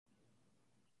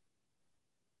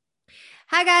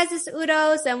Hi guys, it's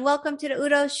Udos and welcome to the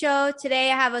Udos Show.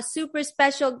 Today I have a super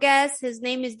special guest. His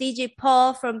name is DJ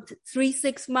Paul from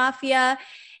 36 Mafia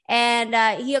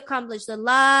and he accomplished a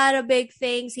lot of big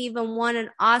things. He even won an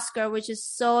Oscar, which is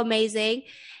so amazing.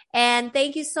 And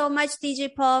thank you so much,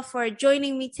 DJ Paul, for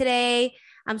joining me today.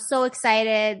 I'm so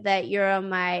excited that you're on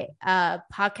my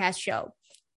podcast show.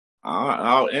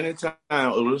 Anytime,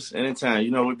 Udos, anytime.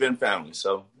 You know, we've been family,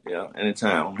 so yeah,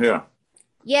 anytime. I'm here.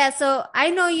 Yeah, so I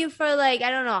know you for like,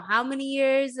 I don't know how many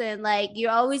years, and like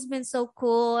you've always been so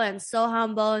cool and so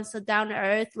humble and so down to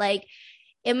earth. Like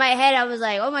in my head, I was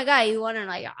like, oh my God, you won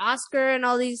like an Oscar and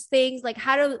all these things. Like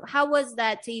how was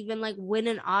that to even like win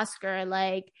an Oscar?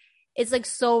 Like it's like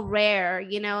so rare,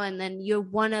 and then you're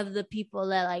one of the people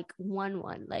that like won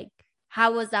one. Like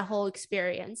how was that whole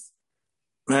experience?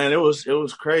 Man, it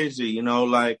was crazy.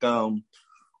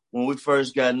 When we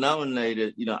first got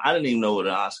nominated, I didn't even know what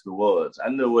an Oscar was. I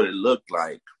knew what it looked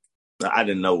like. I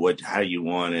didn't know how you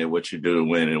won it, what you do to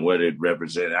win, and what it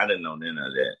represented. I didn't know none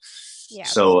of that. Yeah.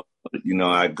 So,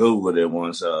 I Googled it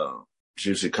once.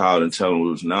 Juicy called and told me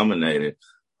we was nominated.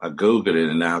 I Googled it,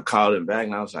 and I called him back,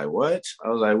 and I was like, what? I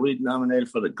was like, we nominated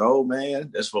for the Gold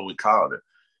Man? That's what we called it.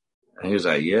 And he was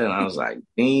like, yeah. And I was like,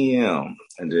 damn.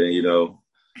 And then,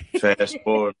 fast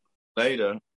forward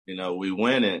later, we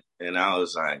win it, and I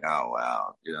was like, oh,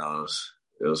 wow.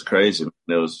 It was crazy.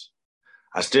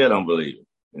 I still don't believe it.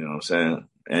 You know what I'm saying?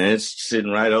 And it's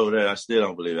sitting right over there. I still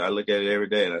don't believe it. I look at it every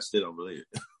day, and I still don't believe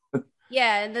it.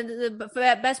 Yeah, and then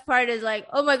the best part is like,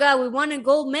 oh my God, we won a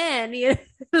Gold Man.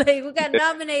 Like we got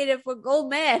nominated for Gold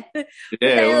Man. What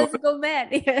the hell is a Gold Man?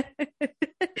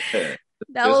 Yeah.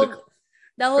 That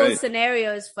whole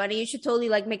scenario is funny. You should totally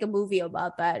like make a movie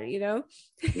about that.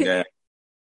 Yeah,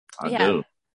 I do.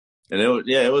 And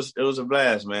it was a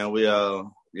blast, man. We a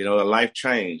life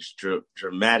changed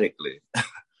dramatically,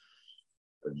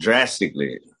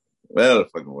 drastically. Well, the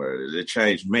fucking word is it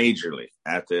changed majorly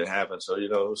after it happened. So it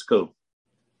was cool.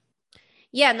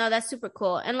 Yeah, no, that's super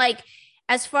cool. And like,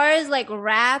 as far as like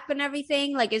rap and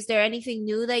everything, like, is there anything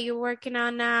new that you're working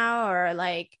on now, or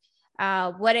like,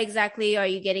 what exactly are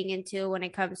you getting into when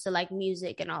it comes to like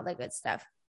music and all that good stuff?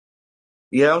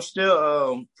 Yeah, I'm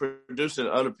still producing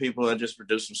other people. I just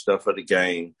produced some stuff for the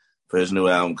Game for his new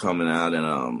album coming out,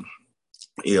 and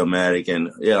Illmatic, and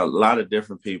a lot of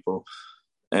different people.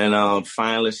 And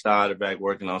finally started back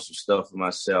working on some stuff for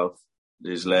myself.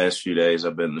 These last few days,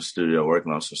 I've been in the studio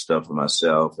working on some stuff for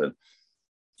myself, and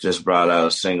just brought out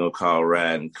a single called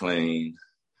Riding Clean.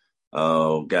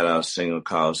 Got out a single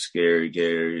called Scary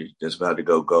Gary. That's about to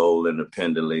go gold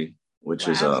independently, which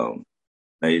is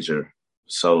major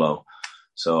solo.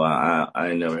 So I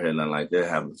ain't never had nothing like that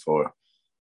happen before.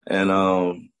 And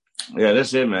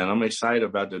that's it, man. I'm excited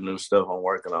about the new stuff I'm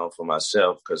working on for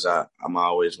myself, because I'm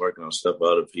always working on stuff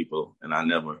for other people, and I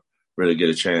never really get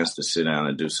a chance to sit down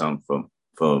and do something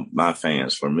for my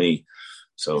fans, for me.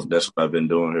 So that's what I've been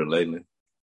doing here lately.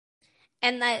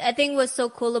 And I think what's so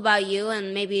cool about you,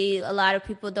 and maybe a lot of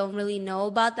people don't really know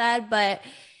about that, but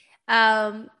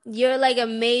you're like a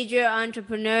major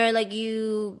entrepreneur. Like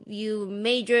you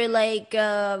major like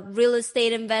real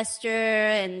estate investor,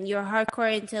 and you're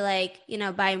hardcore into like,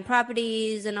 buying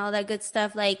properties and all that good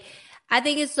stuff. Like I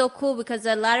think it's so cool because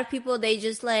a lot of people, they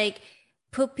just like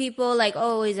put people like,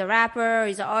 oh, he's a rapper, or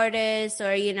he's an artist,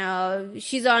 or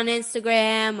she's on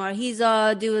Instagram, or he's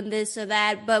all doing this or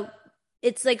that. But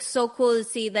it's like so cool to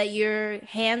see that your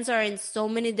hands are in so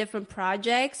many different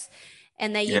projects,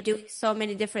 and that you're doing so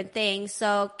many different things.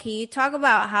 So can you talk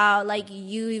about how like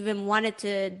you even wanted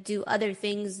to do other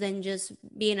things than just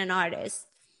being an artist?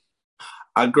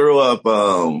 I grew up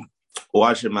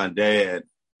watching my dad.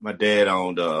 My dad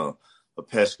owned a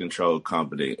pest control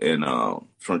company, and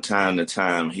from time to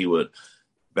time he would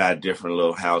buy different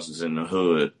little houses in the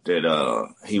hood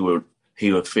that he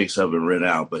would fix up and rent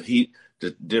out. But the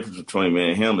difference between me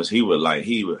and him is he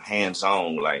would hands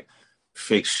on, like,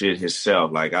 fix shit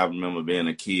himself. Like I remember being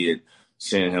a kid,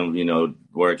 seeing him,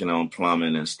 working on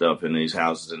plumbing and stuff in these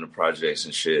houses in the projects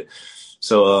and shit.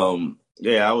 So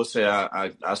I would say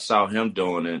I saw him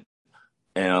doing it,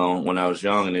 and when I was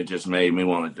young, and it just made me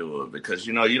want to do it, because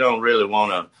you don't really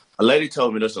want to. A lady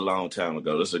told me this a long time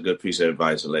ago. This is a good piece of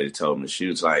advice. A lady told me. She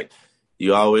was like,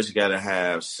 you always got to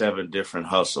have 7 different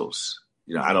hustles.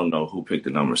 I don't know who picked the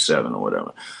number 7 or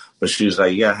whatever. But she was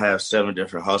like, you got to have 7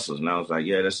 different hustles. And I was like,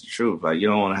 yeah, that's the truth. Like, you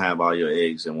don't want to have all your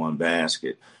eggs in one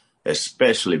basket,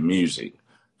 especially music,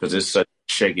 because it's such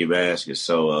a shaky basket.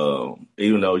 So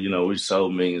even though, we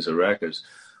sold millions of records,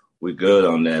 we're good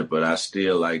on that. But I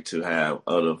still like to have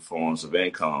other forms of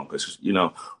income, because,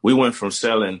 we went from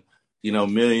selling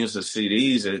millions of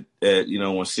CDs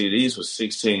when CDs was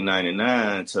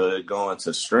 $16.99 to it going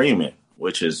to streaming,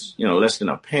 which is, less than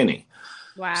a penny.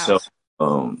 Wow.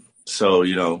 So,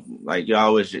 like you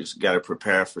always just got to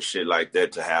prepare for shit like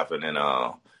that to happen. And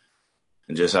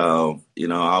just, I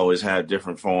always have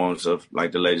different forms of,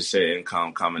 like the lady said,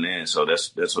 income coming in. So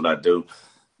that's what I do,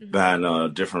 Hmm.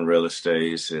 buying, different real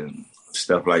estates and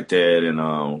stuff like that.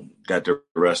 And, got the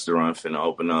restaurant finna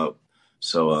open up.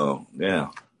 So, yeah,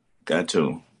 got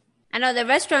to. I know the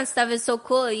restaurant stuff is so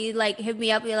cool. You like hit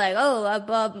me up. You're like, oh,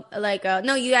 Bob, like,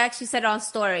 no, you actually said it on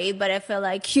story, but I feel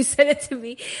like you said it to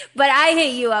me. But I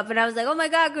hit you up and I was like, oh my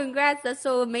God, congrats. That's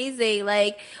so amazing.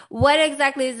 Like, what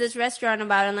exactly is this restaurant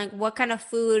about? And like, what kind of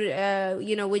food,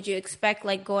 would you expect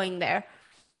like going there?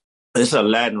 It's a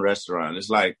Latin restaurant. It's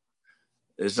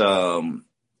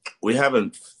we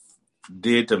haven't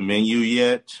did the menu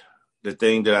yet. The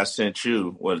thing that I sent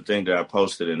you, or the thing that I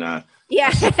posted, and I Yeah.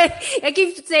 sent. I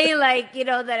keep saying like,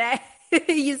 that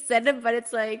you said it, but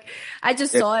it's like, I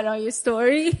just Yeah, saw it on your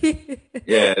story.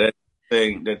 yeah, that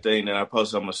thing that I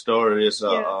posted on my story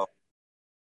Yeah.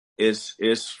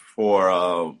 is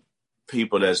for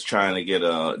people that's trying to get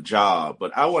a job,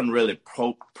 but I wasn't really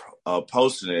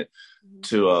posting it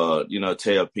to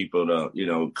tell people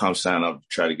to come sign up to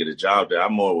try to get a job there. I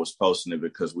more was posting it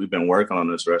because we've been working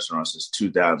on this restaurant since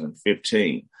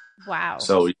 2015. Wow.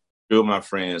 So few of my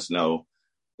friends know,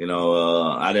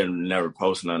 I didn't never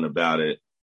post nothing about it.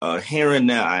 Here and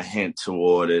there, I hint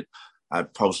toward it. I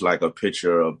post like a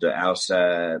picture of the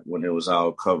outside when it was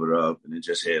all covered up, and it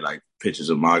just had like pictures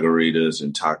of margaritas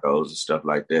and tacos and stuff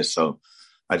like that. So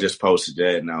I just posted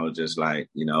that, and I was just like,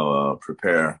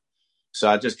 prepare. So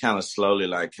I just kind of slowly,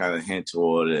 like, kind of hint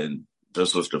toward it, and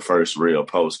this was the first real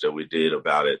post that we did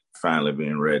about it finally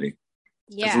being ready,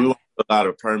 because we Yeah. went through a lot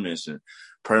of permits and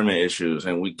permit issues,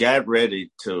 and we got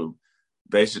ready to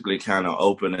basically kind of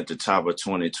open at the top of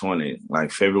 2020,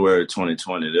 like February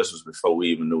 2020. This was before we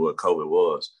even knew what COVID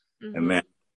was. And Hmm. man,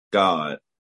 God,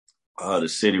 the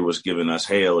city was giving us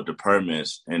hell with the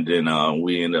permits, and then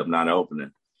we ended up not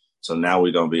opening. So now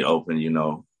we're gonna be open,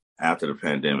 after the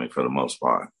pandemic for the most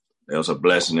part. It was a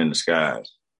blessing in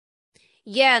disguise.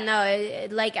 Yeah, no,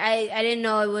 like I didn't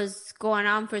know it was going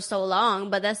on for so long,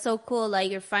 but that's so cool. Like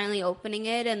you're finally opening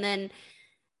it, and then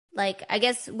like I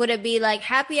guess would it be like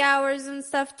happy hours and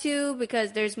stuff too?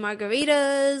 Because there's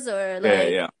margaritas or Yeah, like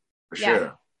yeah, for yeah,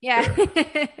 sure, yeah,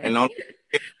 sure. And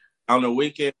on the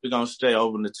weekend, we're gonna stay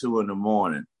open to 2 in the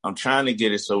morning. I'm trying to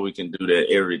get it so we can do that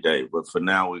every day, but for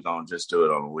now, we're gonna just do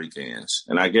it on the weekends.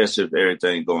 And I guess if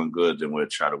everything going good, then we'll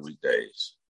try the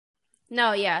weekdays.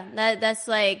 No, yeah, that's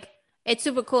like it's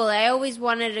super cool. I always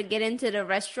wanted to get into the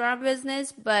restaurant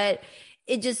business, but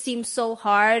it just seems so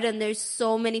hard and there's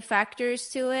so many factors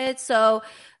to it. So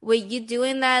with you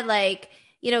doing that, like,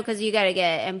 because you got to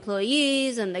get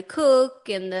employees and the cook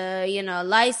and the,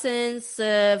 license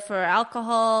for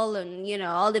alcohol and,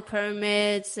 all the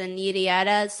permits and yada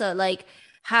yada. So like,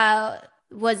 how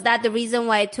was that the reason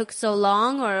why it took so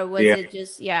long, or was Yeah, it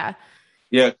just, yeah?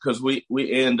 yeah, because we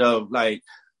end up like,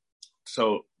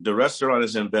 so the restaurant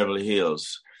is in Beverly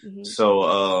Hills. Hmm.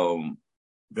 So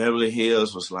Beverly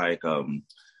Hills was like,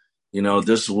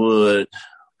 this wood,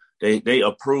 they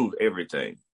approved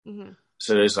everything. Hmm.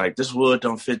 So it's like, this wood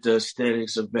don't fit the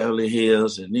aesthetics of Beverly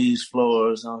Hills, and these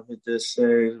floors don't fit the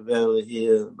aesthetics of Beverly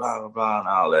Hills, blah blah blah, and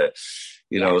all that.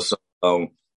 Yeah. So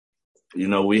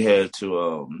we had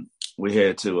to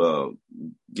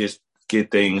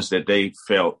get things that they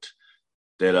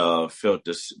that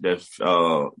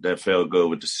felt good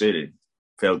with the city,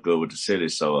 felt good with the city.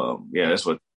 So yeah, that's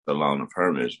what along the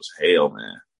permits was hell,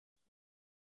 man.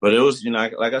 But it was,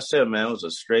 like I said, man, it was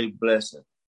a straight blessing.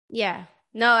 Yeah.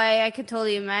 No, I could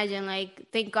totally imagine. Like,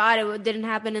 thank God didn't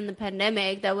happen in the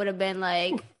pandemic. That would have been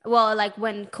like, well, like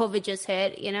when COVID just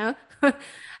hit, you know?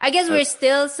 I guess Uh, we're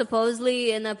still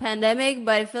supposedly in a pandemic,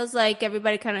 but it feels like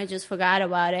everybody kind of just forgot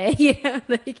about it,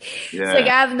 Like, it's like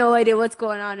yeah, I have no idea what's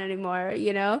going on anymore,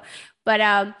 But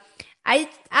I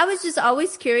was just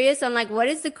always curious on like what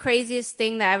is the craziest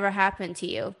thing that ever happened to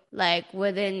you, like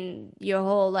within your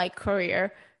whole like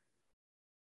career?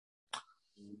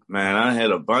 man, I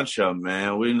had a bunch of them,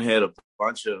 man. We had a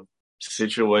bunch of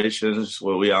situations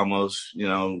where we almost,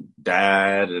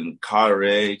 died, and car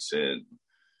wrecks and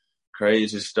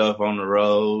crazy stuff on the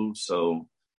road. So,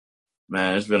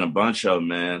 man, it's been a bunch of them,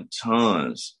 man.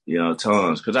 Tons,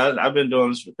 tons. Because I've been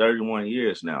doing this for 31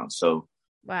 years now. So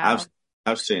I've Wow.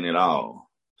 I've seen it all.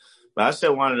 But I said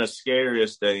one of the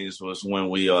scariest things was when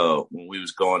we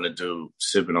was going to do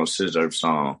Sipping on Scissor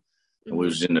song, and Hmm.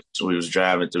 we was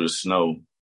driving through the snow.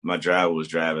 My driver was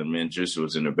driving, me and Juicy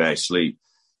was in the back sleep,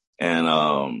 and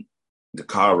the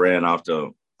car ran off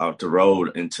the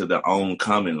road into the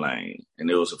oncoming lane, and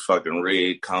there was a fucking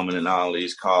rig coming in all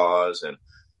these cars, and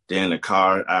then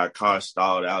our car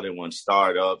stalled out. It wouldn't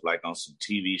start up like on some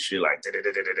TV shit, like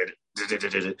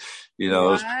you know.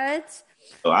 It was, What?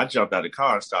 so I jumped out of the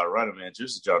car and started running. Man,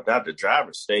 just jumped out. The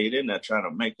driver stayed in there trying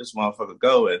to make this motherfucker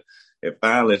go, and it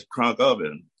finally crunk up,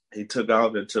 and he took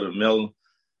off into the middle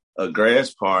of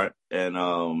grass part, and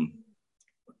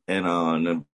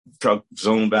the truck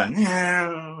zoomed back. I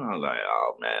was like,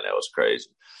 oh man, that was crazy.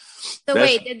 So Best,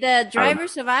 wait, did the driver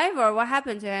survive or what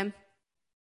happened to him?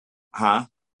 huh?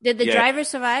 Did the Yeah, driver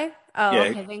survive? Oh, yeah.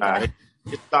 okay, thank God.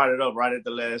 It started up right at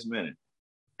the last minute.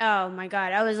 Oh my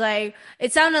God. I was like,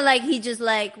 it sounded like he just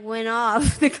like went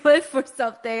off the cliff or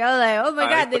something. I was like, oh my Uh,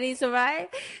 God, did he survive?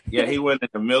 yeah, he went in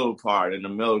the middle part, in the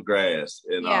middle grass,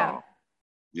 and Yeah.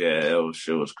 yeah,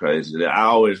 it was crazy. I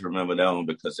always remember that one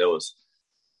because that was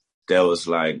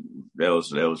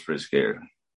pretty scary.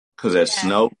 Because Yeah.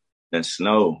 that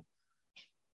snow,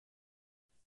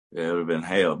 yeah, it would have been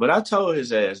hell. But I told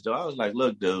his ass though, I was like,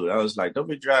 look, dude, I was like, don't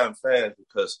be driving fast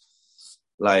because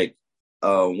like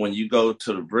when you go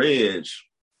to the bridge,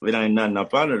 it ain't nothing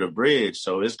up under the bridge,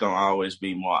 so it's gonna always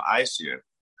be more icier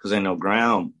because ain't no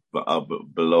ground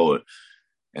below it.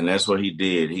 And that's what he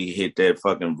did. He hit that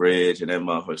fucking bridge, and that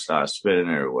motherfucker started spinning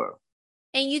everywhere.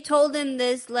 And you told him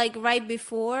this like right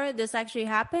before this actually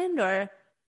happened or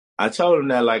I told him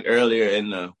that like earlier in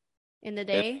the in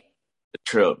day? the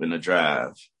trip, in the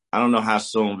drive. I don't know how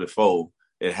soon before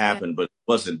it Yeah. happened, but it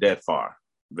wasn't that far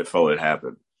before it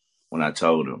happened when I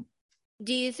told him.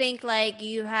 Do you think like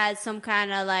you had some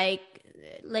kind of like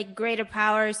greater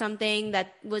power or something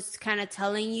that was kind of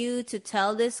telling you to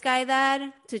tell this guy that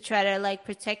to try to like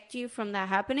protect you from that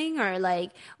happening or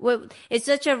like what it's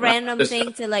such a Well, random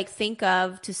thing to like think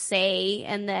of to say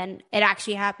and then it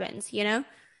actually happens, you know?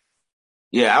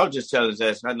 yeah, I would just tell his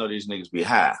ass, I know these niggas be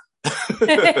high.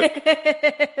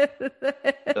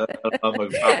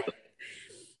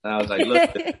 And I was like,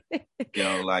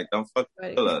 look, like, don't fucking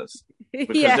Funny. kill us.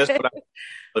 Because Yeah. that's what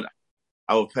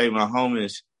I would pay my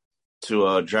homies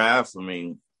to drive for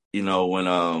me,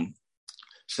 when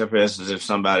say for instance if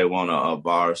somebody wanna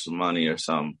borrow some money or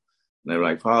something, and they're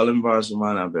like, Paul, let me borrow some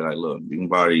money. I'll be like, look, you can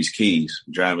borrow these keys,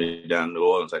 drive me down to New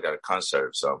Orleans, I got a concert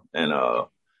or something. And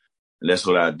that's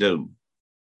what I do.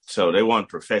 So they weren't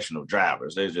professional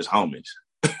drivers, they're just homies.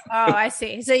 Oh, I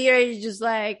see. So you're just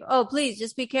like, oh, please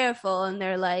just be careful. And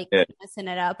they're like Yeah. messing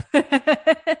it up.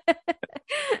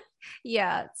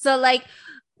 Yeah. So like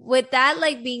with that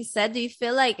like being said, do you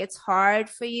feel like it's hard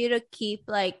for you to keep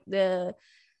like the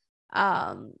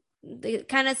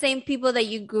kind of same people that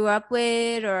you grew up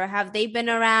with or have they been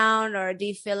around or do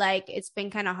you feel like it's been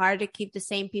kind of hard to keep the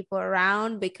same people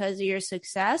around because of your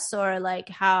success or like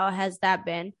how has that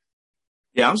been?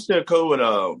 Yeah, I'm still cool with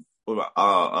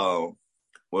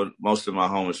most of my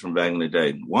homies from back in the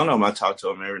day. One of them I talk to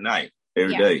them every night,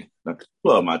 every Yeah. day. Like, two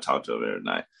of them I talk to them every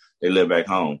night. They live back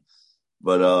home.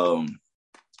 But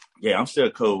yeah, I'm still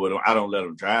cool with them. I don't let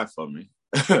them drive for me.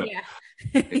 Yeah.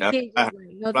 Yeah, Just I like,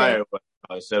 no fly thanks. everywhere.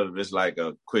 Except if it's like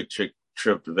a quick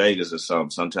trip to Vegas or something.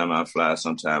 Sometimes I fly,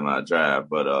 sometimes I drive.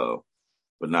 But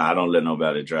nah, I don't let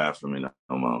nobody drive for me no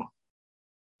more.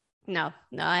 No,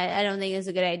 no, I don't think it's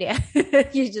a good idea.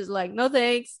 You're just like, no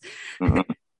thanks. Mm-hmm.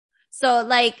 So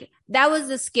like that was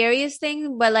the scariest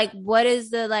thing, but like what is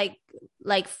the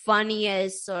like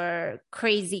funniest or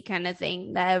crazy kind of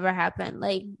thing that ever happened?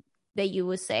 Like that you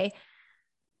would say?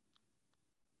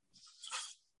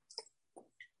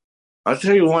 I'll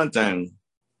tell you one thing.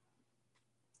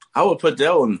 I would put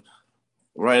that one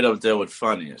right up there with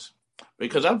funniest.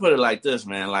 Because I put it like this,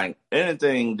 man. Like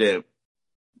anything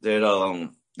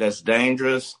that's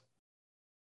dangerous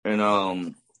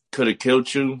and could have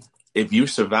killed you, if you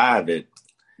survive it,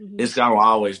 Hmm. it's gonna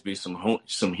always be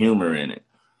some humor in it.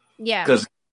 Yeah. Because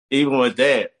even with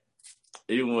that,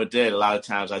 a lot of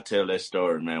times I tell that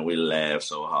story, man. We laugh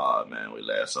so hard, man. We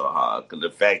laugh so hard because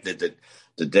the fact that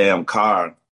the damn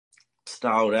car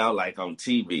stalled out like on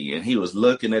TV, and he was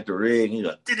looking at the rig, and he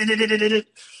goes,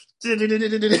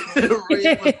 the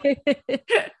rig was.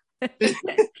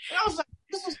 I was like,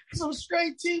 this is some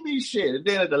straight TV shit. And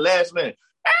then at the last minute,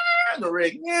 the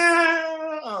rig,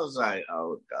 yeah. I was like,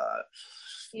 oh God.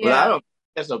 But I Yeah. don't.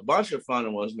 There's a bunch of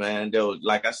fun ones, man. There was,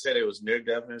 like I said, it was near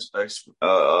death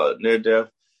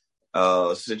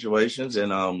situations,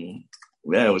 and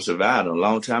yeah, it was survived a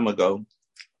long time ago.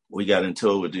 We got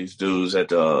into it with these dudes at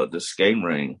the skating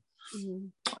ring,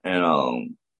 Mhm.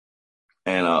 and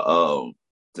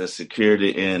the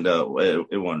security and well,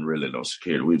 it wasn't really no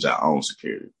security. We was our own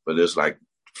security, but it's like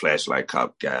flashlight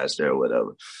cop guys there, or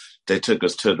whatever. They took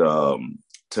us to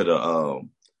to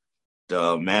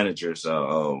the manager's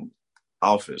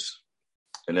office,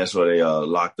 and that's where they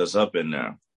locked us up in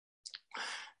there.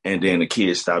 And then the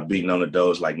kids stopped beating on the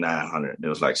doors like 900. There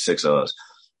was like 6 of us.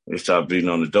 They stopped beating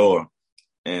on the door,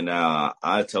 and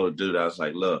I told the dude, I was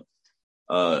like, "Look,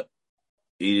 either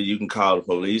you can call the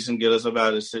police and get us out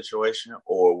of this situation,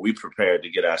 or we prepared to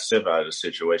get ourselves out of the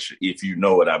situation, if you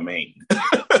know what I mean."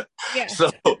 Yeah. so,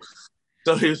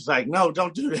 so he was like, "No,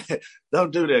 don't do that,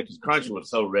 don't do that," because Crunchy was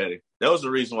so ready. That was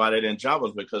the reason why they didn't drop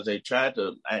us, because they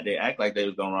act like they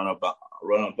was gonna run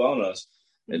up on us,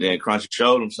 and then Crunchy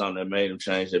showed them something that made them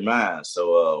change their mind.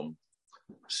 So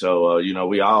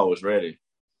we all was ready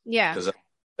Yeah. because I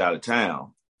was out of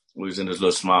town. We was in this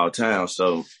little small town,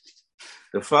 so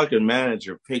the fucking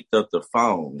manager picked up the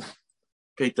phone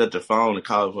and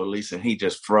called the police, and he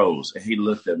just froze. And he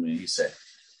looked at me and he said,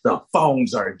 "The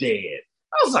phones are dead."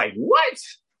 I was like, "What?"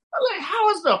 I'm like, "How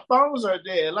is the phones are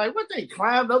dead? Like, what, they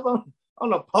climbed up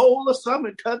on a pole or something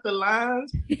and cut the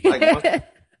lines?" Like, once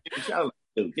I was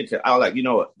like, "You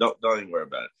know what? Don't even worry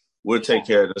about it. We'll take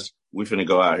care of this. We finna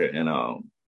go out here." And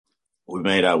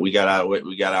we got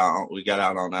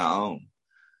out on our own.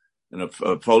 And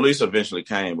the police eventually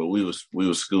came, but we was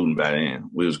scooting by then.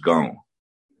 We was gone.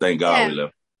 Thank God we Yeah.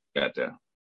 left. Got there.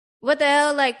 What the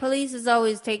hell? Like, police is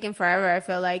always taking forever. I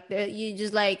feel like you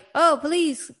just like, oh,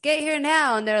 police, get here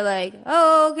now, and they're like,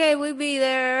 oh, okay, we'll be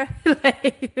there.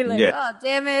 Like, you're like, Yeah. oh,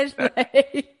 damn it!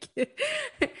 Like,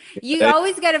 you They,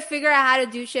 always got to figure out how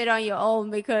to do shit on your own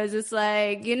because it's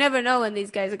like you never know when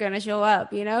these guys are gonna show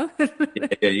up. You know?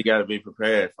 yeah, you got to be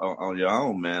prepared on your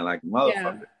own, man. Like a Yeah.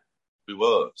 motherfucker. We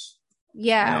was,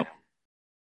 you Yeah. know.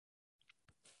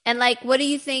 And like, what do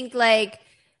you think? Like,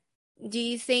 do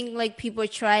you think like people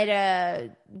try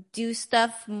to do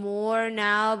stuff more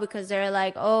now because they're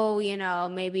like, oh,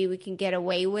 maybe we can get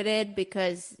away with it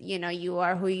because, you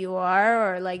are who you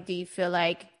are? Or like, do you feel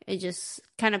like it just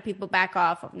kind of people back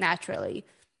off naturally?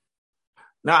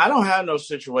 Now I don't have no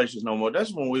situations no more.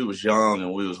 That's when we was young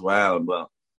and we was wild. But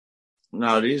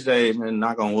no, these days, man,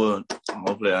 knock on wood.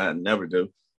 Hopefully, I never do.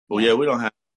 But Yeah. yeah, we don't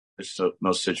have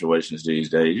no situations these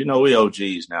days. We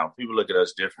OGs now. People look at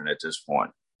us different at this point.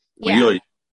 When Yeah.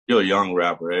 you're a young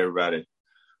rapper, everybody,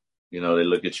 they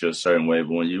look at you a certain way.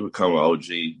 But when you become an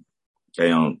OG, they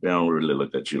don't really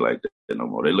look at you like that no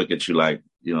more. They look at you like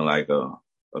like a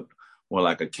more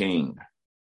like a king.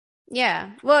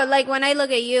 Yeah. Well, like when I look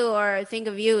at you or think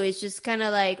of you, it's just kind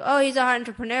of like, oh, he's an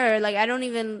entrepreneur. Like I don't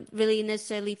even really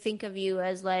necessarily think of you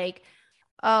as like,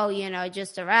 oh,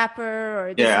 just a rapper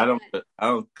or this Yeah, and I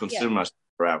don't yeah. consider myself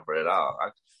a rapper at all.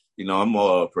 I'm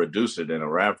more a producer than a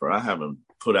rapper. I haven't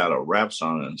put out a rap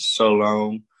song in so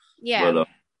long, but Yeah.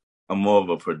 I'm more of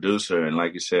a producer and,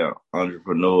 like you said,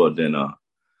 entrepreneur than a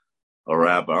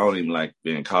rapper. I don't even like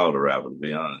being called a rapper, to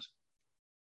be honest.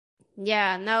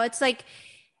 Yeah, no, it's like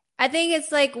I think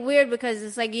it's like weird because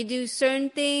it's like you do certain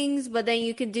things, but then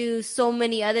you could do so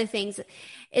many other things.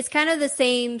 It's kind of the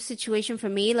same situation for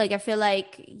me. Like I feel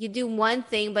like you do one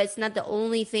thing, but it's not the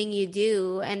only thing you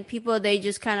do. And people, they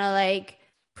just kind of like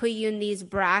put you in these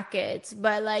brackets,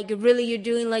 but like really you're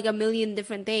doing like a million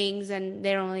different things and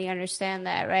they don't really understand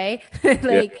that, right? Yeah,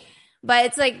 Like, but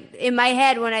it's like in my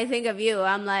head when I think of you,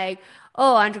 I'm like,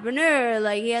 oh, entrepreneur,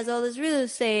 like he has all this real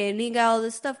estate and he got all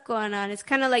this stuff going on. It's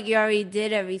kind of like you already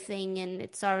did everything and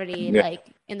it's already yeah, like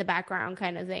in the background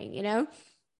kind of thing, you know?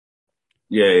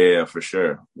 yeah, for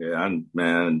sure. Yeah,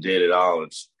 man, did it all.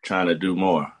 It's trying to do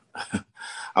more.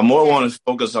 I more Yeah. want to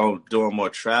focus on doing more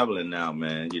traveling now,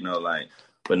 man. Like,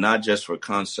 but not just for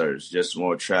concerts, just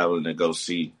more traveling to go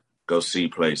see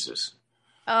places.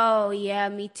 Oh, yeah,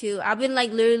 me too. I've been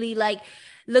like literally like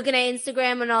looking at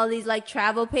Instagram and all these like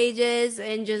travel pages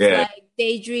and just Yeah, like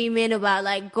daydreaming about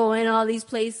like going all these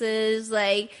places.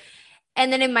 Like,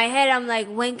 and then in my head, I'm like,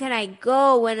 when can I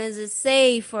go? When is it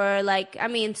safe? Or like, I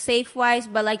mean, safe wise,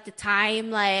 but like the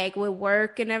time, like with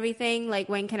work and everything, like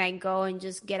when can I go and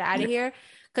just get out yeah. of here?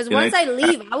 Because It once ain't I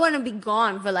leave, I want to be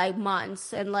gone for like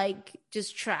months and like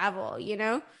just travel, you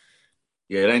know?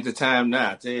 Yeah, it ain't the time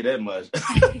now. I tell you that much.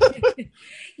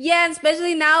 Yeah, and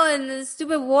especially now in the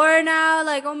stupid war now,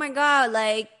 like oh my God,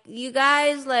 like you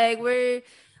guys, like we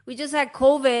just had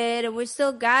COVID and we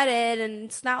still got it and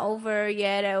it's not over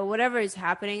yet or whatever is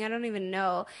happening. I don't even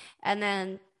know. And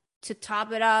then to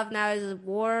top it off, now is a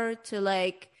war to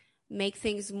like make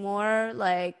things more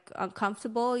like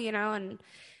uncomfortable, and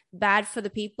bad for the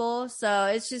people. So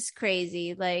it's just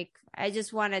crazy. Like I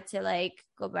just wanted to like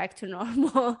go back to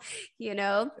normal, you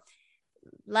know?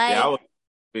 Yeah, I Like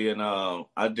was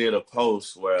I did a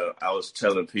post where I was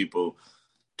telling people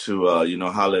to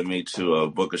holler at me to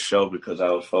book a show because I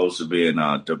was supposed to be in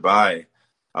Dubai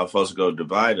I was supposed to go to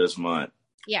Dubai this month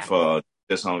Yeah. for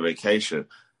just on vacation.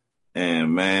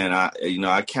 And man,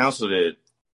 I canceled it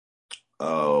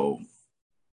uh,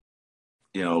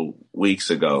 weeks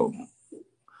ago,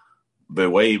 but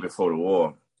way before the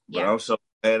war. But Yeah. I'm so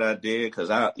glad I did because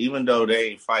even though they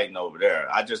ain't fighting over there,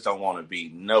 I just don't want to be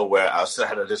nowhere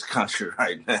outside of this country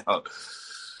right now. I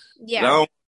Yeah. don't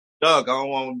Look, I don't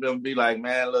want them to be like,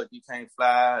 man, look, you can't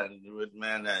fly, and with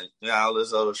man, all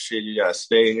this other shit, you gotta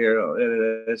stay here, or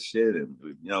that shit, and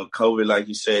COVID, like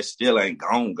you said, still ain't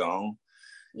gone.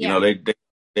 You know, Yeah.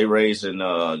 they raising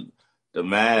the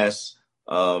mask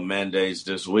mandates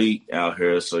this week out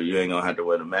here, so you ain't gonna have to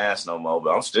wear the mask no more.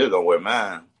 But I'm still gonna wear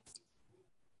mine.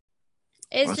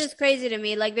 It's I'm just crazy to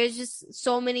me. Like there's just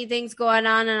so many things going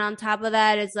on, and on top of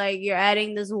that, it's like you're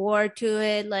adding this war to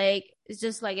it. Like it's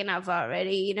just like enough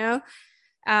already, you know?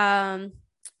 Um,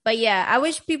 but yeah, I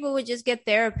wish people would just get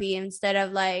therapy instead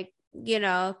of like,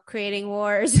 creating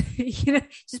wars.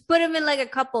 Just put them in like a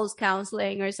couples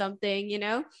counseling or something,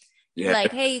 yeah,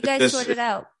 like, hey, you guys this sort it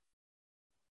out.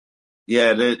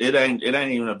 yeah, it ain't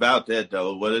even about that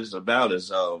though. What it's about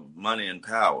is money and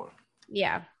power,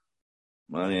 Yeah,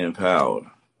 money and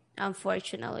power.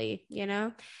 unfortunately,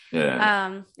 Yeah,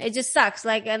 it just sucks.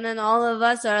 Like, and then all of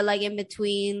us are like in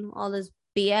between all this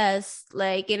BS,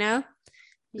 like,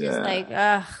 just like,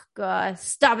 yeah. oh God,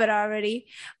 stop it already.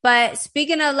 But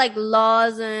speaking of like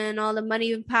laws and all the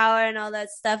money and power and all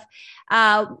that stuff,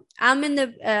 I'm in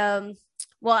the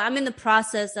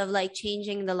process of like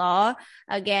changing the law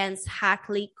against hack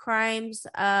leak crimes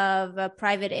of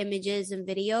private images and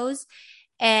videos.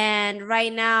 And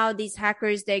right now, these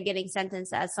hackers, they're getting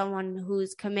sentenced as someone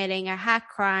who's committing a hack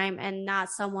crime and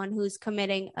not someone who's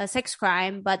committing a sex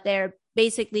crime, but they're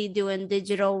basically doing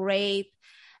digital rape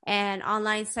and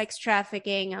online sex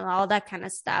trafficking and all that kind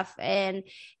of stuff. And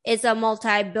it's a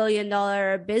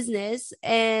multi-billion-dollar business.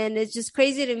 And it's just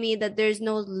crazy to me that there's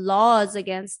no laws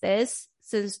against this,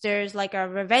 since there's like a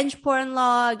revenge porn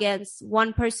law against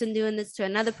one person doing this to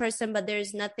another person, but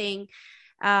there's nothing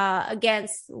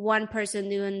against one person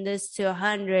doing this to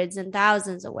hundreds and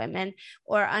thousands of women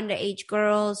or underage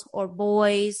girls or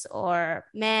boys or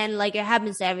men. Like it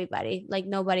happens to everybody. Like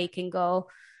nobody can go,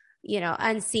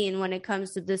 unseen when it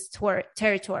comes to this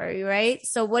territory, right?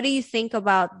 So what do you think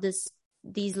about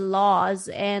these laws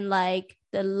and like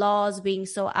the laws being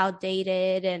so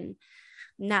outdated and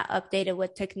not updated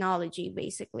with technology,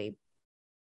 basically?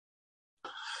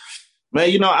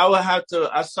 Man, I would have to.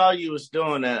 I saw you was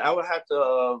doing that. I would have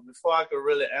to before I could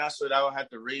really answer it. I would have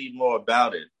to read more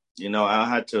about it. I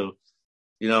had to.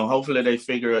 Hopefully they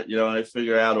figure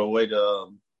out a way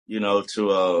to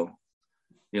to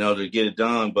get it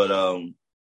done. But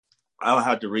I'll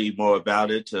have to read more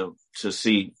about it to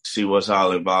see what's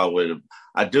all involved with it.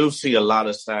 I do see a lot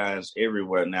of signs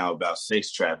everywhere now about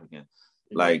sex trafficking.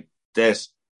 Mm-hmm. Like that's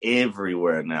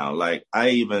everywhere now. Like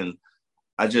I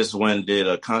just went and did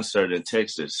a concert in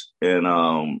Texas,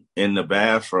 and in the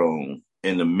bathroom,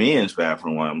 in the men's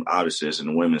bathroom, obviously it's in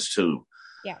the women's too.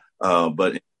 Yeah.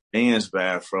 But in the men's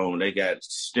bathroom, they got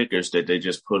stickers that they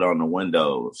just put on the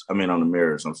windows. I mean, on the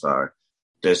mirrors. I'm sorry,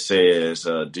 that says,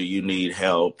 "Do you need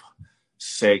help?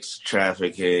 Sex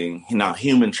trafficking,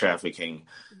 human trafficking,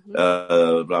 Mm-hmm.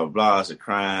 blah, blah, blah. It's a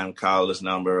crime. Call this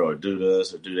number or do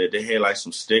this or do that." They had like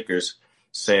some stickers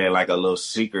saying like a little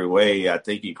secret way. I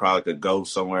think you probably could go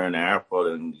somewhere in the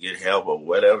airport and get help or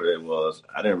whatever it was.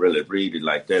 I didn't really read it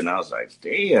like that. And I was like,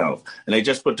 damn. And they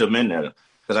just put them in there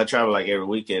because I travel like every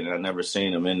weekend and I never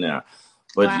seen them in there.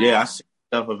 But yeah, I Wow. see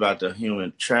stuff about the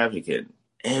human trafficking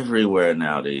everywhere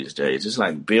now these days. It's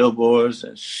like billboards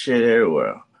and shit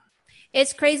everywhere.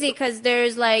 It's crazy because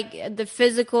there's like the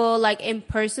physical, like in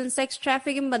person sex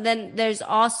trafficking, but then there's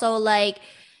also like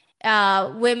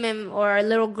women or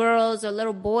little girls or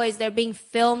little boys, they're being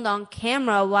filmed on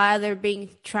camera while they're being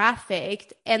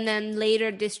trafficked and then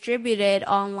later distributed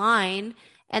online.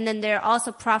 And then they're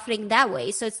also profiting that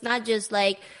way. So it's not just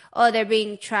like, oh, they're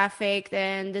being trafficked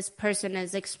and this person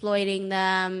is exploiting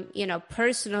them,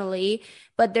 personally,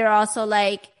 but they're also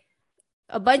like,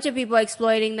 a bunch of people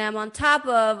exploiting them on top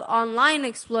of online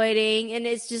exploiting, and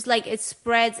it's just like it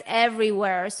spreads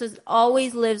everywhere, so it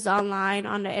always lives online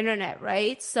on the internet,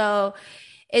 right? So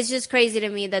it's just crazy to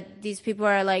me that these people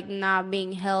are like not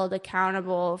being held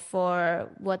accountable for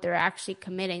what they're actually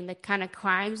committing, the kind of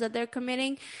crimes that they're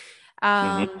committing.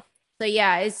 Mm-hmm. um so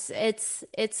yeah,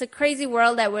 it's a crazy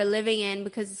world that we're living in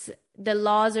because the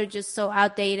laws are just so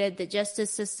outdated, the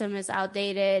justice system is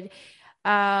outdated.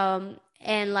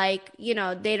 And like,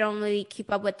 they don't really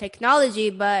keep up with technology,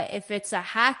 but if it's a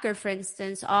hacker, for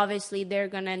instance, obviously they're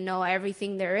gonna know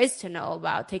everything there is to know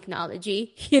about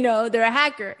technology. They're a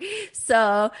hacker.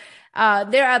 So,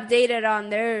 they're updated on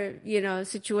their,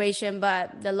 situation,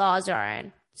 but the laws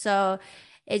aren't. So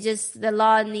the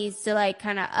law needs to like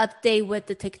kind of update with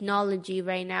the technology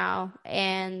right now,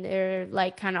 and they're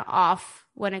like kind of off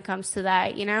when it comes to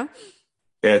that.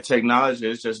 Yeah, technology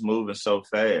is just moving so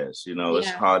fast. It's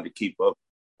Yeah. hard to keep up,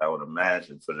 I would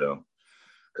imagine, for them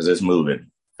because it's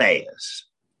moving fast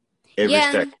every Yeah.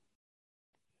 step.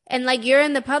 And like you're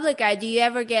in the public eye, do you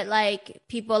ever get like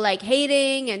people like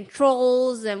hating and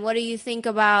trolls, and what do you think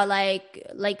about like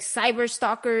cyber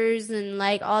stalkers and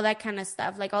like all that kind of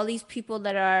stuff? Like all these people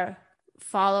that are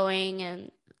following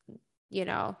and you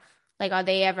know, like are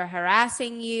they ever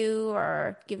harassing you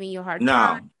or giving you a hard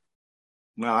time?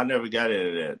 No, no, I never got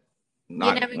into that. You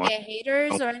Not never one. get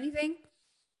haters or anything?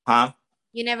 Huh?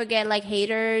 You never get like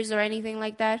haters or anything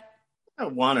like that?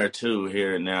 One or two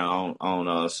here and there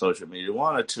on social media.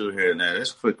 One or two here and there.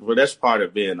 That's quick, but that's part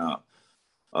of being a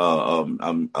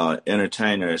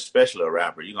entertainer, especially a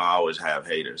rapper. You're gonna always have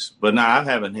haters. But now I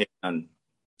haven't hit none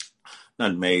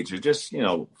major. Just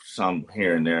some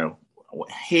here and there,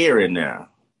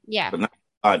 Yeah. but not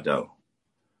a lot though.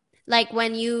 Like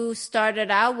when you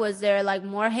started out, was there like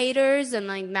more haters and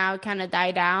like now it kind of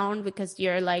died down because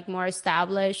you're like more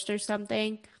established or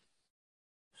something?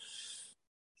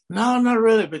 No, not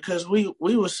really, because we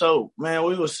were so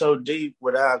deep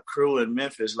with our crew in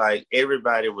Memphis. Like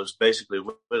everybody was basically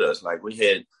with us. Like we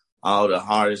had all the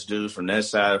hardest dudes from that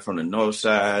side, from the north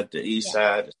side, the east Yeah.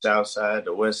 side, the south side,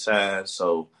 the west side.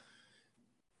 So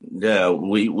yeah,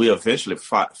 we eventually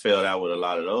fell out with a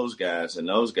lot of those guys, and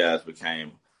those guys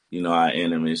became our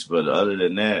enemies. But other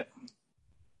than that,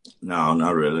 no,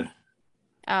 not really.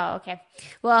 Oh, okay.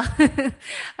 Well, I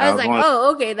I was was like, one.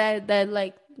 oh, okay, that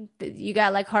like you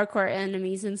got like hardcore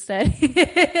enemies instead.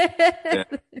 Yeah,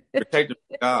 protected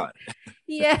by God.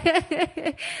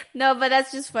 Yeah. No, but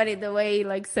that's just funny the way you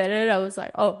like said it. I was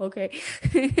like, oh, okay.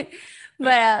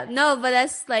 But no, but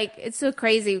that's like it's so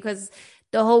crazy because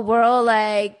the whole world,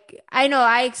 like I know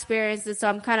I experienced it, so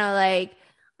I'm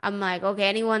like, okay,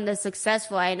 anyone that's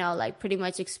successful, I know like pretty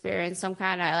much experienced some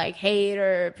kind of like hate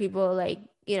or people like,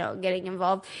 getting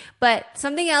involved. But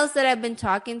something else that I've been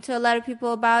talking to a lot of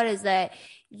people about is that,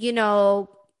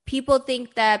 people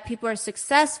think that people are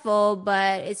successful,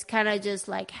 but it's kind of just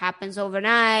like happens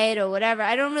overnight or whatever.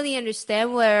 I don't really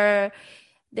understand where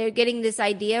they're getting this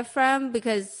idea from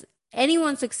because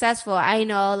anyone successful, I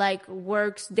know, like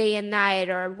works day and night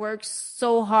or works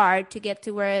so hard to get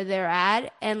to where they're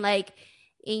at. And like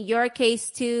in your case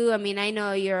too, I mean, I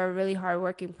know you're a really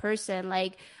hardworking person.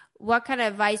 Like, what kind of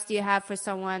advice do you have for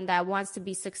someone that wants to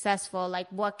be successful?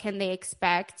 Like, what can they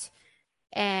expect?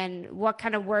 And what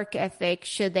kind of work ethic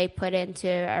should they put into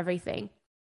everything?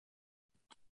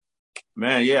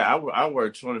 Man, yeah, I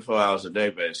work 24 hours a day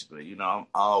basically. I'm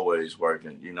always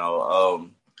working.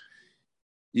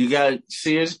 You got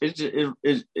see,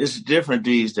 it's different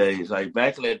these days. Like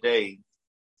back in the day,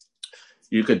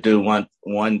 you could do one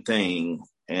thing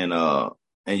and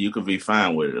you could be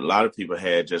fine with it. A lot of people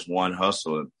had just one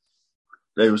hustle and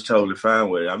they was totally fine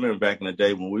with it. I remember back in the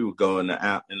day when we would go in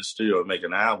the studio and make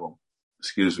an album.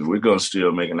 Excuse me, we'd go in the studio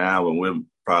and make an album. We'd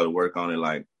probably work on it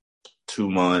like 2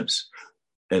 months,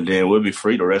 and then we'll be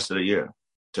free the rest of the year.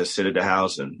 Just sit at the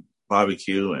house and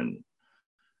barbecue and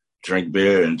drink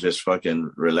beer and just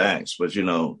fucking relax. But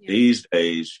Yeah. these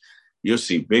days you'll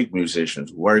see big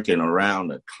musicians working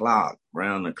round the clock,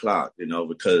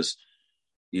 because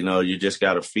you just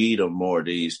got to feed them more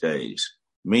these days.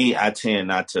 Me, I tend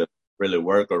not to really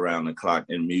work around the clock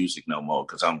in music no more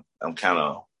because I'm kind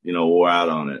of wore out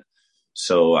on it.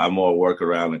 So I more work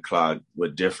around the clock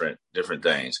with different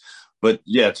things. But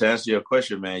yeah, to answer your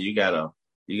question, man, you gotta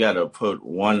put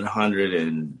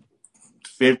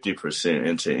 150%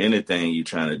 into anything you're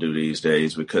trying to do these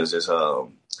days because it's with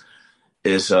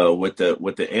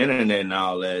the internet and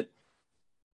all that,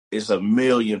 it's a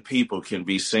million people can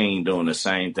be seen doing the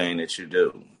same thing that you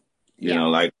do. Yeah.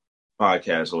 Like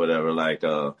podcasts or whatever. Like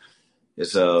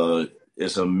it's a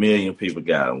million people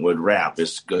got them. With rap.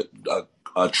 It's good,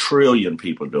 a trillion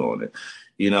people doing it.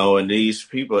 And these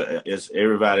people, it's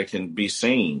everybody can be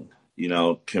seen.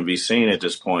 Can be seen at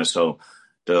this point. So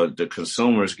the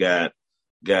consumers got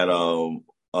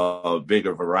a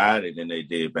bigger variety than they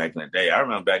did back in the day. I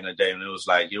remember back in the day when it was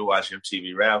like you watch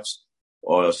MTV Raps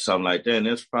or something like that, and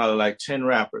it's probably like 10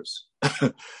 rappers.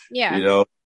 you Yeah. know,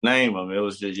 Name them. It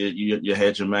was just you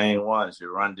had your main ones,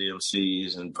 your Run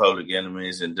DMCs and Public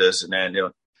Enemies and this and that.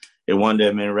 it wasn't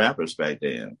that many rappers back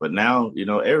then. But now,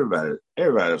 everybody's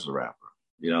a rapper,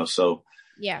 so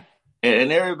Yeah.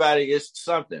 and everybody is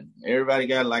something. Everybody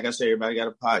got, like I said, everybody got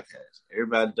a podcast.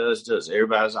 Everybody does this.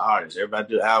 Everybody's an artist.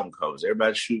 Everybody do album covers.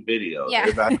 Everybody shoot videos. Yeah.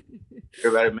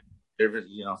 Everybody make every.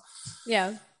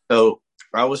 Yeah. So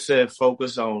I would say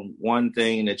focus on one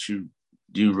thing that you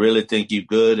really think you're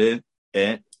good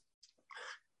at,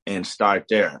 and start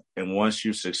there. And once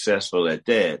you're successful at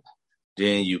that,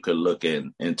 then you could look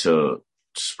into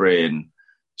spreading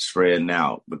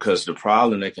out. Because the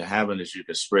problem that can happen is you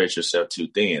can spread yourself too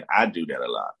thin. I do that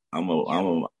a lot.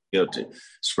 I'm guilty.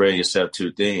 Spread yourself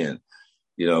too thin,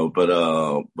 but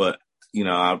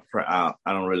I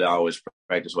don't really always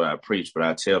practice what I preach, but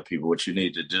I tell people what you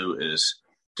need to do is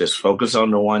just focus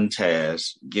on the one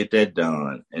task, get that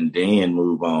done, and then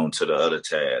move on to the other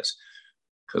task.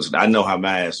 Because I know how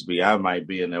my ass be. I might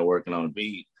be in there working on a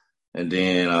beat, and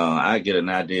then I get an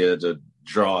idea to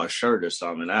draw a shirt or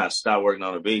something. I stop working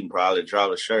on a beat and probably draw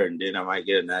the shirt, and then I might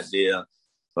get an idea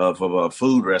of a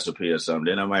food recipe or something.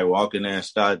 Then I might walk in there and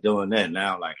start doing that.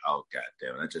 Now I'm like, oh, God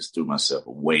damn it, I just threw myself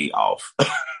way off.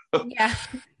 Yeah.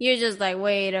 You're just like,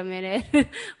 wait a minute.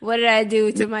 What did I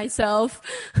do to myself?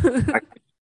 I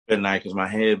At night because my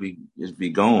head be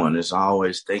going. It's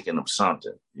always thinking of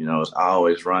something. It's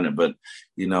always running. But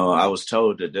I was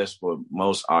told that that's what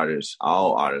most artists,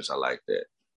 all artists, are like that.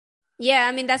 Yeah,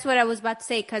 I mean that's what I was about to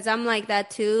say because I'm like that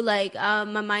too. Like, my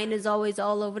mind is always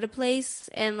all over the place,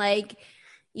 and like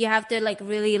you have to like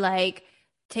really like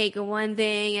take one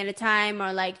thing at a time,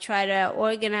 or like try to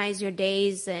organize your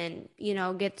days and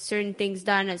get certain things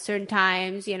done at certain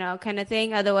times, kind of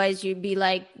thing. Otherwise, you'd be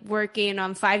like working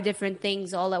on five different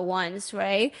things all at once,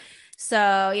 right?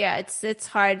 So yeah, it's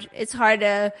hard. It's hard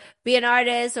to be an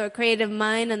artist or a creative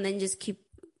mind and then just keep,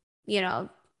 you know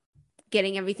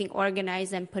getting everything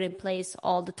organized and put in place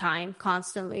all the time,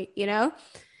 constantly. So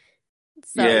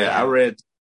Yeah, yeah.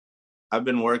 I've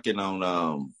been working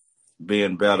on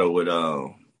being better with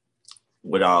all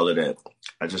of that.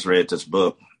 I just read this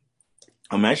book.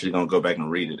 I'm actually gonna go back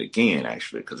and read it again,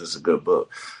 actually, because it's a good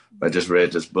book. I just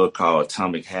read this book called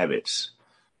Atomic Habits.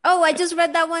 Oh, I just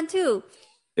read that one too.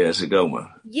 Yeah, it's a good one.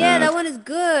 Yeah, that one is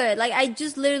good. Like I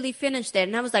just literally finished it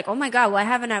and I was like, "Oh my God, why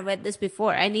haven't I read this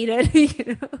before? I need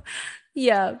it."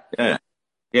 Yeah. Yeah,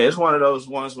 yeah, it's one of those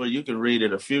ones where you can read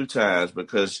it a few times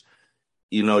because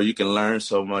you can learn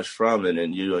so much from it,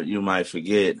 and you might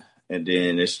forget, and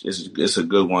then it's a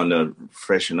good one to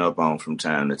freshen up on from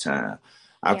time to time.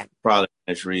 I Yeah. probably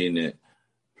finished reading it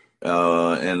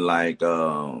in like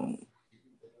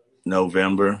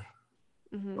November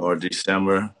Hmm. or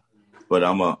December, but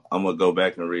I'm gonna go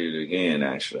back and read it again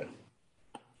actually.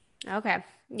 Okay.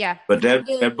 Yeah. But that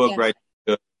book Yeah. right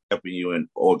there helping you in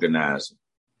organizing.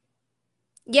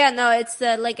 Yeah, no, it's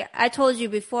like I told you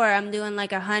before, I'm doing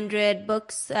like 100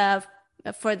 books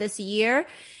for this year.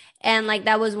 And like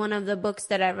that was one of the books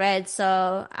that I read.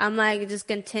 So I'm like just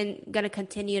gonna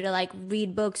continue to like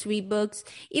read books.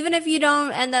 Even if you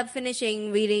don't end up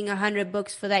finishing reading 100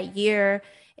 books for that year,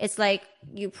 it's like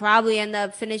you probably end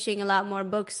up finishing a lot more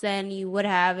books than you would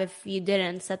have if you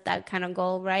didn't set that kind of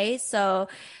goal, right? So,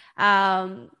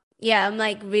 um, yeah, I'm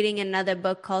like reading another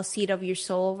book called Seed of Your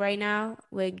Soul right now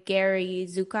with Gary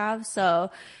Zukov. So,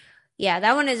 yeah,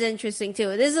 that one is interesting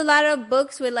too. There's a lot of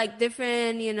books with like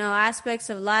different,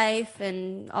 aspects of life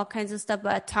and all kinds of stuff,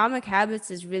 but Atomic Habits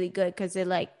is really good because it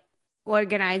like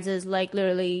organizes like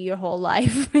literally your whole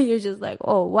life. You're just like,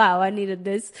 oh wow, I needed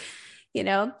this.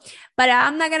 But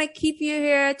I'm not gonna keep you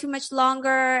here too much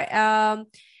longer.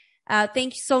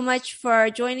 Thank you so much for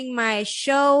joining my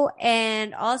show.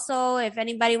 And also, if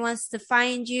anybody wants to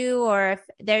find you or if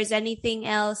there's anything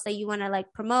else that you want to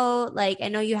like promote, like I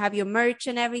know you have your merch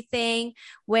and everything,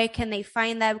 where can they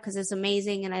find that? Because it's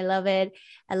amazing and I love it.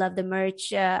 I love the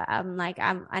merch. I'm like,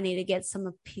 I need to get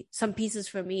some pieces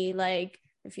for me. Like,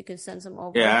 if you could send some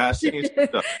over. Yeah, I seen some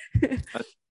stuff.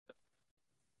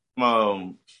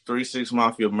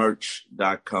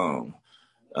 36mafiamerch.com.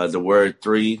 The word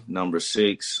three, number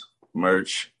six,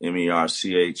 merch,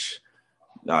 MERCH,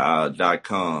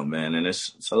 .com, man. And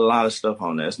it's a lot of stuff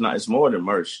on there. It's more than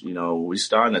merch. We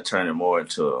starting to turn it more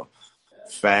into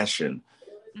fashion,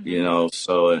 Mhm.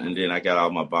 so, and then I got all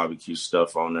my barbecue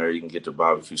stuff on there. You can get the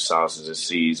barbecue sauces and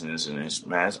seasonings, and it's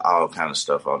all kind of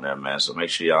stuff on there, man. So make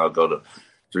sure y'all go to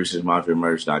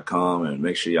 36mafiamerch.com and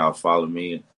make sure y'all follow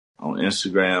me on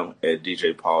Instagram at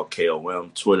DJ Paul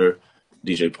KOM, Twitter,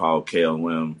 DJ Paul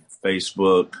KOM,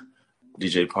 Facebook,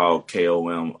 DJ Paul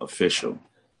KOM official,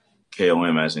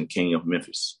 KOM as in King of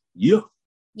Memphis. Yeah.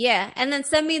 Yeah, and then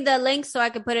send me the link so I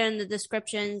can put it in the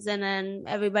descriptions, and then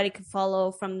everybody can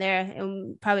follow from there. It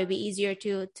would probably be easier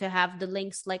to have the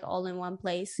links like all in one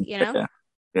place, you know? Yeah.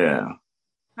 Yeah.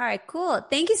 All right, cool.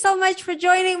 Thank you so much for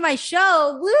joining my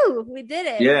show. Woo, we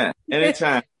did Yeah. it.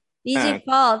 Anytime. DJ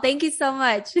Paul, thank you so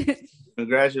much. All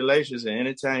Congratulations. And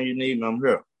anytime you need me, I'm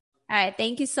here. right,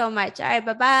 thank you so much. All right,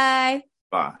 bye-bye.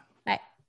 Bye.